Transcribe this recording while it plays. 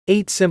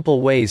8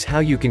 simple ways how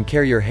you can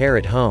care your hair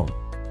at home.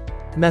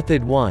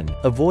 Method 1.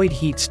 Avoid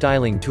heat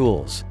styling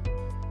tools.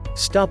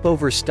 Stop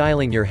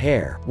over-styling your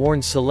hair,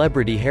 warns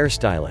celebrity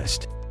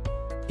hairstylist.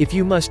 If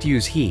you must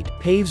use heat,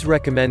 Paves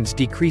recommends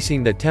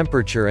decreasing the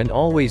temperature and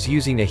always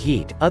using a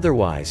heat,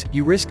 otherwise,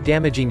 you risk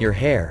damaging your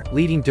hair,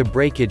 leading to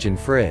breakage and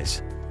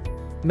frizz.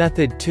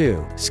 Method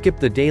 2. Skip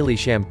the daily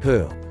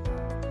shampoo.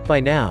 By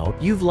now,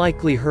 you've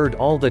likely heard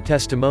all the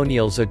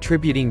testimonials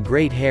attributing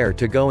great hair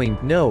to going,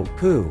 no,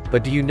 poo,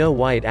 but do you know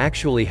why it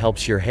actually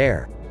helps your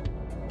hair?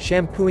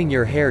 Shampooing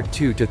your hair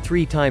 2 to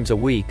 3 times a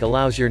week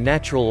allows your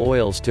natural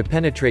oils to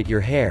penetrate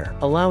your hair,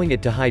 allowing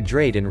it to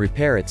hydrate and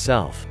repair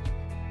itself.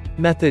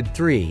 Method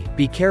 3.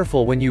 Be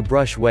careful when you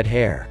brush wet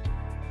hair.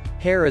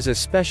 Hair is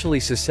especially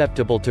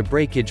susceptible to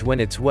breakage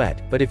when it's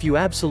wet, but if you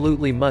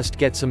absolutely must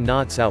get some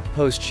knots out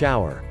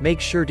post-shower,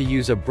 make sure to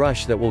use a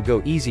brush that will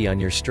go easy on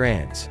your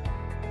strands.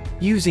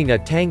 Using a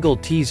tangle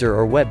teaser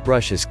or wet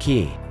brush is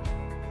key.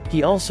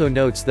 He also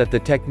notes that the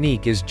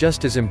technique is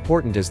just as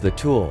important as the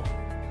tool.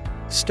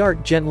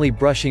 Start gently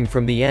brushing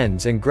from the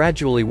ends and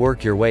gradually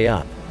work your way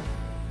up.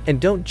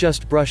 And don't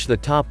just brush the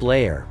top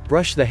layer,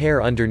 brush the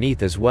hair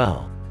underneath as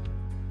well.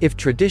 If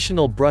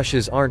traditional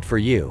brushes aren't for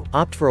you,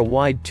 opt for a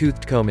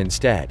wide-toothed comb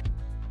instead.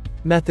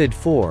 Method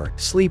 4.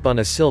 Sleep on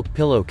a silk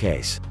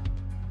pillowcase.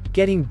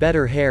 Getting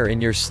better hair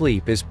in your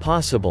sleep is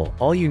possible,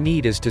 all you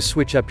need is to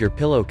switch up your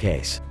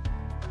pillowcase.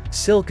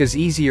 Silk is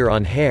easier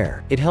on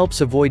hair, it helps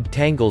avoid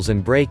tangles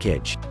and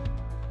breakage.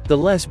 The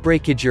less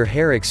breakage your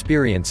hair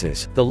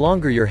experiences, the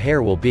longer your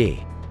hair will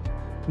be.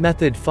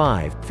 Method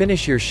 5.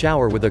 Finish your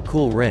shower with a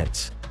cool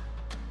rinse.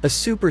 A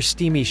super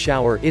steamy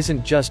shower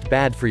isn't just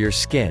bad for your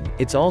skin,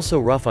 it's also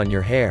rough on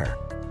your hair.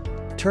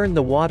 Turn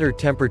the water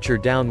temperature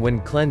down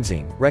when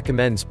cleansing,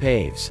 recommends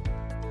Paves.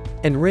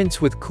 And rinse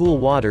with cool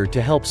water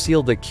to help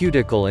seal the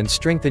cuticle and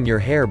strengthen your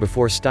hair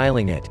before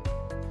styling it.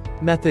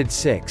 Method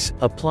 6.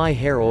 Apply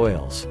hair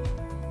oils.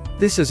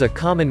 This is a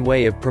common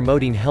way of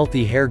promoting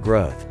healthy hair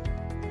growth.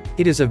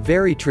 It is a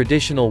very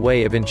traditional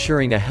way of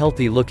ensuring a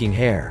healthy-looking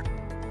hair.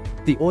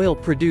 The oil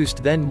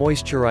produced then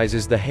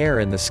moisturizes the hair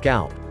and the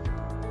scalp.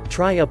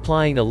 Try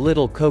applying a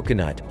little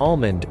coconut,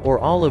 almond, or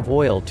olive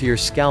oil to your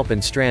scalp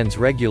and strands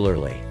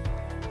regularly.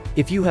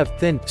 If you have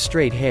thin,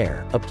 straight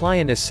hair, apply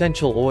an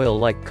essential oil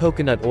like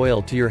coconut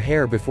oil to your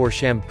hair before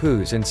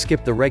shampoos and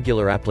skip the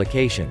regular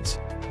applications.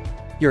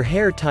 Your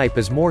hair type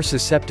is more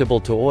susceptible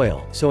to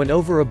oil, so an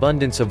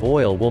overabundance of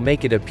oil will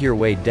make it appear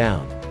weighed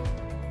down.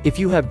 If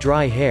you have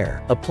dry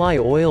hair, apply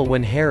oil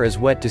when hair is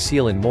wet to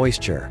seal in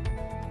moisture.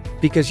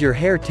 Because your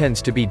hair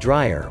tends to be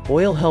drier,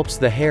 oil helps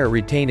the hair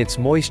retain its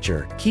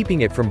moisture,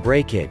 keeping it from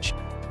breakage.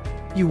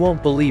 You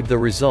won't believe the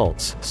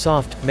results: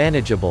 soft,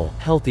 manageable,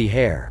 healthy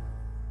hair.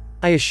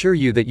 I assure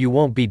you that you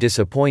won't be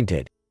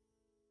disappointed.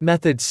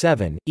 Method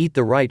 7. Eat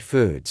the right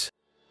foods.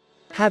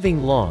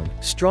 Having long,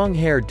 strong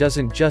hair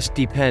doesn't just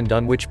depend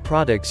on which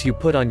products you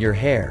put on your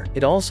hair,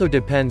 it also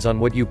depends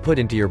on what you put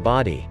into your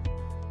body.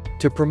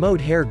 To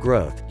promote hair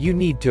growth, you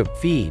need to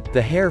feed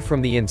the hair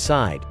from the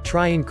inside.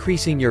 Try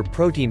increasing your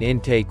protein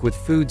intake with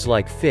foods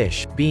like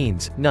fish,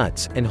 beans,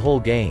 nuts, and whole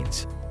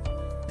grains.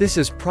 This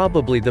is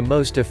probably the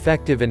most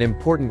effective and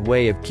important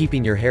way of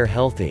keeping your hair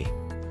healthy.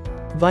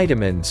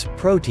 Vitamins,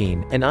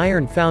 protein, and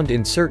iron found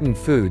in certain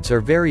foods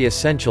are very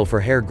essential for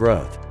hair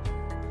growth.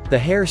 The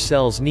hair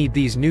cells need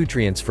these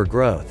nutrients for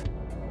growth.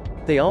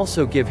 They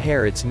also give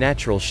hair its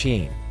natural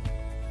sheen.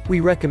 We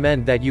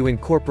recommend that you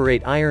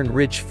incorporate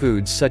iron-rich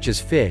foods such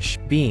as fish,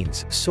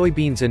 beans,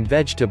 soybeans and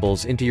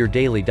vegetables into your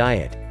daily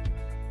diet.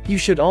 You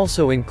should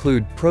also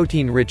include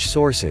protein-rich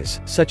sources,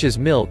 such as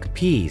milk,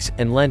 peas,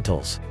 and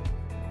lentils.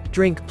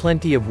 Drink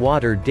plenty of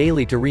water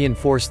daily to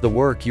reinforce the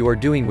work you are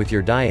doing with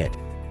your diet.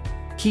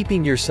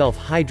 Keeping yourself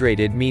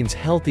hydrated means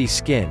healthy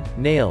skin,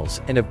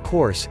 nails, and of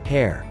course,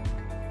 hair.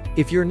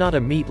 If you're not a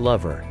meat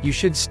lover, you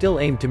should still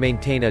aim to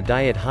maintain a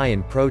diet high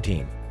in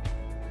protein.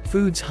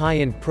 Foods high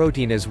in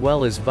protein as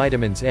well as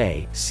vitamins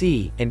A,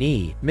 C, and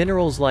E,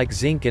 minerals like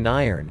zinc and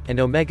iron, and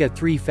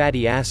omega-3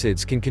 fatty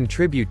acids can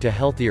contribute to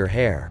healthier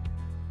hair.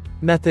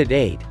 Method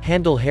 8.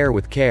 Handle hair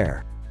with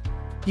care.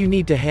 You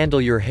need to handle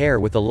your hair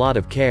with a lot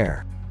of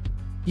care.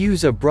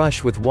 Use a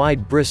brush with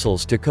wide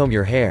bristles to comb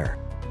your hair.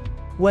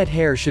 Wet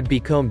hair should be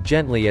combed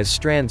gently as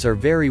strands are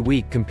very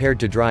weak compared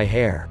to dry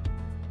hair.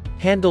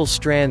 Handle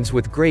strands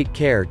with great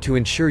care to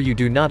ensure you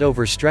do not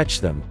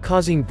overstretch them,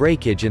 causing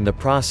breakage in the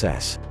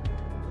process.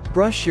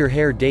 Brush your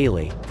hair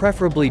daily,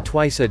 preferably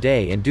twice a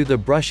day, and do the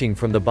brushing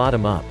from the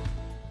bottom up.